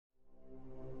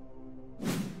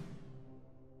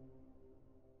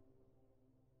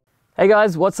Hey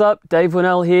guys, what's up? Dave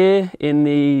Winnel here in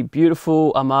the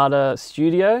beautiful Armada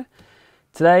studio.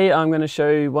 Today I'm going to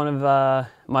show you one of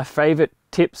my favorite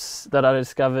tips that I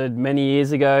discovered many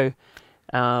years ago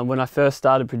when I first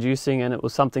started producing, and it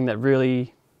was something that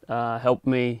really helped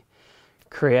me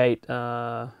create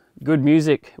good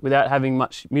music without having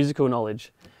much musical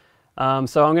knowledge. So I'm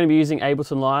going to be using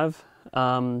Ableton Live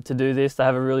to do this. They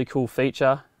have a really cool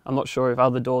feature. I'm not sure if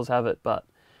other DAWs have it, but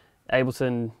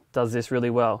Ableton does this really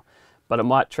well, but it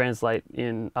might translate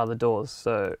in other DAWs.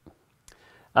 So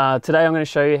today I'm going to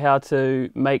show you how to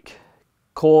make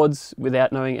chords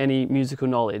without knowing any musical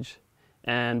knowledge,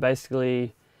 and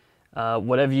basically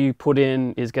whatever you put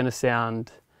in is going to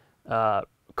sound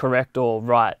correct or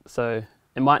right. So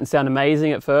it mightn't sound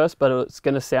amazing at first, but it's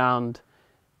going to sound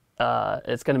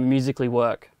it's going to musically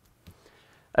work.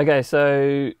 Okay,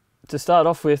 so to start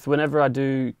off with, whenever I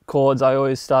do chords, I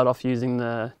always start off using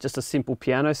just a simple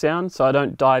piano sound. So I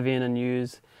don't dive in and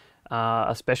use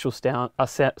a special sound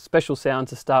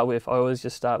to start with. I always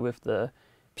just start with the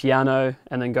piano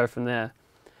and then go from there.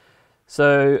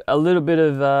 So a little bit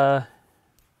of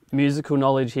musical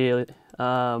knowledge here.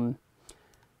 I'm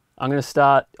going to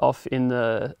start off in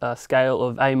the scale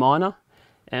of A minor,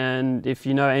 and if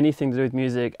you know anything to do with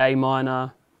music, A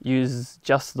minor uses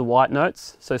just the white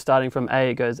notes. So starting from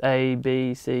A, it goes A,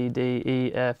 B, C, D,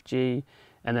 E, F, G,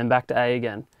 and then back to A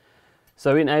again.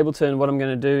 So in Ableton, what I'm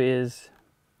going to do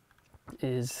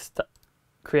is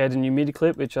create a new MIDI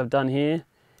clip, which I've done here,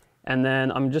 and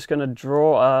then I'm just going to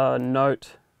draw a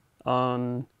note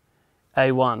on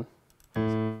A1.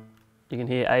 You can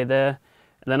hear A there,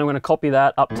 and then I'm going to copy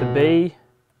that up to B,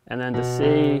 and then to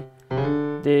C,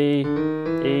 D,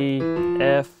 E,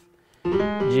 F,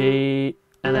 G,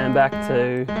 and then back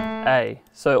to A.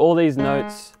 So all these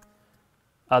notes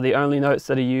are the only notes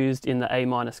that are used in the A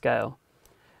minor scale.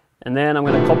 And then I'm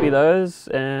going to copy those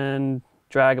and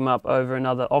drag them up over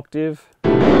another octave.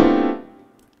 And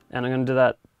I'm going to do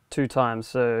that 2 times.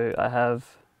 So I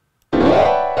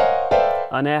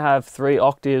now have 3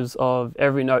 octaves of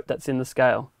every note that's in the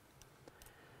scale.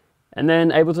 And then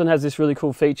Ableton has this really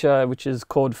cool feature which is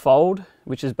called fold,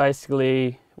 which is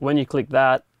basically when you click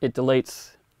that, it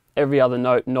deletes every other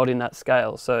note not in that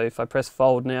scale. So if I press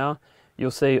fold now,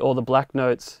 you'll see all the black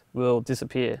notes will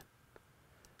disappear.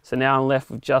 So now I'm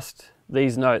left with just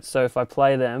these notes. So if I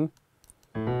play them,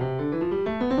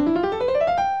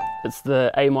 it's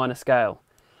the A minor scale.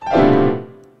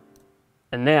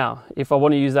 And now, if I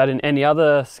want to use that in any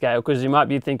other scale, because you might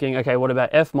be thinking, okay, what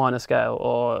about F minor scale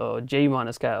or G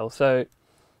minor scale? So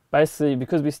basically,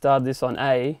 because we started this on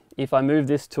A, if I move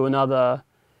this to another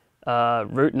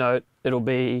root note, it'll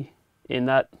be in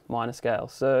that minor scale.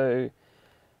 So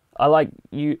I like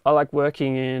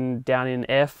working down in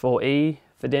F or E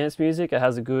for dance music. It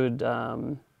has a good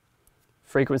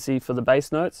frequency for the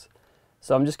bass notes.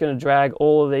 So I'm just going to drag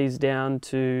all of these down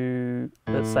to,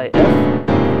 let's say,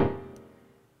 F.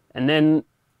 And then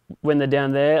when they're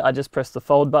down there, I just press the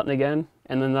fold button again,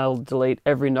 and then they'll delete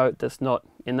every note that's not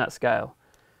in that scale.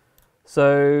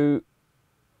 So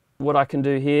what I can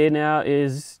do here now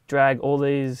is drag all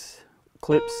these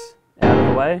clips out of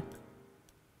the way,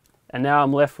 and now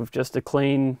I'm left with just a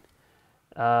clean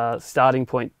starting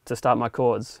point to start my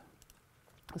chords.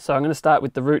 So I'm going to start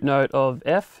with the root note of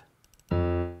F,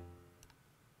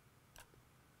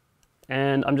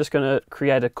 and I'm just going to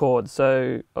create a chord.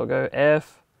 So I'll go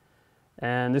F,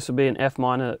 and this will be an F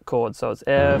minor chord, so it's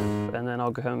F, and then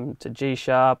I'll go to G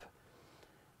sharp,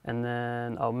 and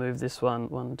then I'll move this one,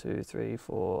 1, 2, 3,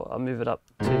 4, I'll move it up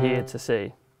to here to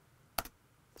C.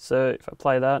 So if I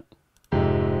play that,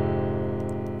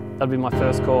 that'll be my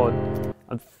first chord.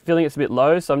 I'm feeling it's a bit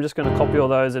low, so I'm just going to copy all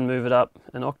those and move it up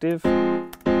an octave.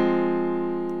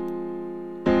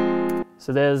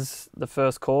 So there's the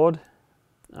first chord.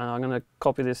 I'm going to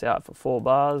copy this out for 4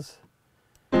 bars.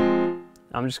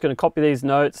 I'm just going to copy these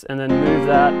notes and then move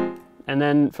that, and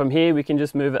then from here we can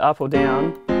just move it up or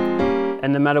down,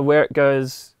 and no matter where it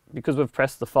goes, because we've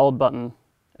pressed the fold button,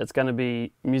 it's going to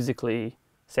be musically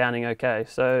sounding okay.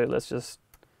 So let's just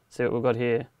see what we've got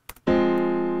here.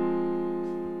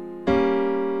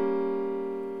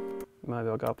 Maybe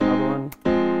I'll go up another one.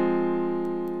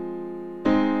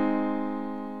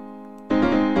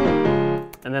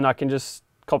 And then I can just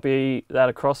copy that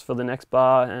across for the next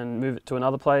bar and move it to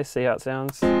another place, see how it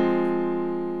sounds.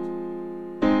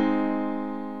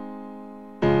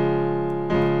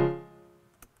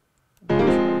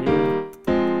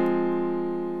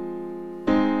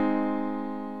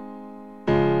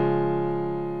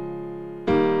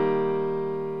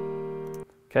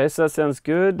 Okay, so that sounds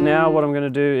good. Now what I'm going to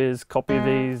do is copy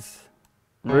these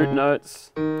root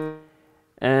notes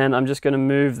and I'm just going to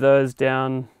move those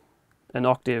down an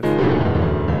octave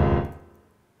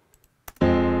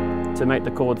to make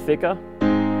the chord thicker.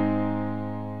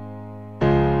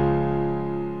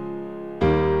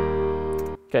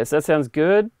 Okay, so that sounds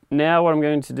good. Now what I'm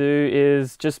going to do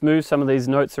is just move some of these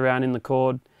notes around in the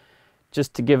chord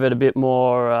just to give it a bit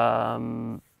more,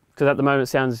 because at the moment it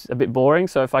sounds a bit boring,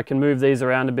 so if I can move these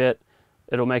around a bit,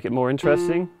 it'll make it more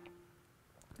interesting.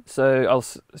 So I'll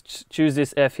choose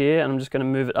this F here and I'm just going to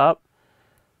move it up.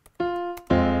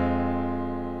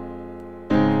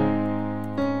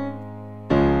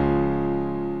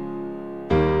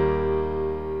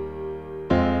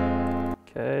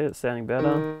 Okay, it's sounding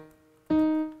better.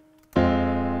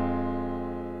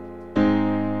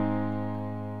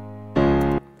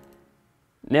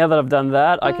 Now that I've done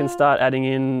that, I can start adding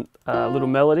in little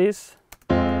melodies.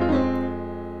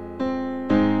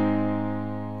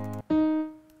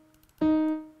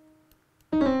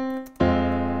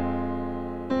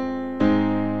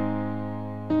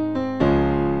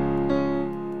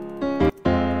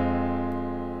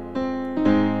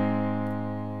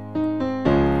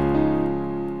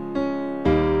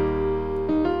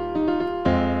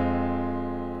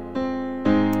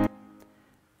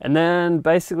 And then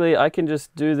basically I can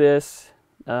just do this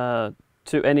to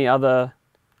any other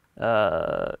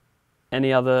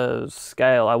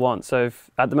scale I want. So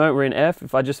at the moment we're in F,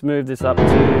 if I just move this up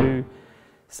to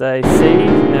say C,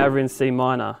 now we're in C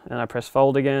minor, and I press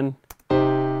fold again.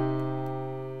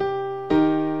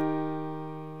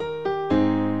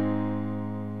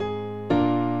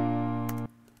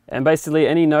 And basically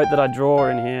any note that I draw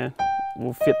in here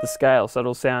will fit the scale, so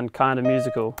it'll sound kind of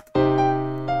musical.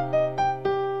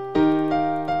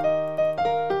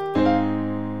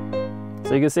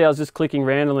 So you can see I was just clicking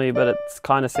randomly, but it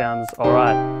kind of sounds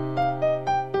alright.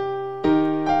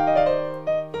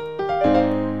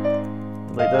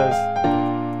 Delete those.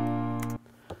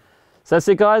 So that's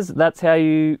it, guys. That's how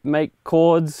you make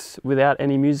chords without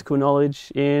any musical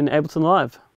knowledge in Ableton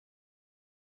Live.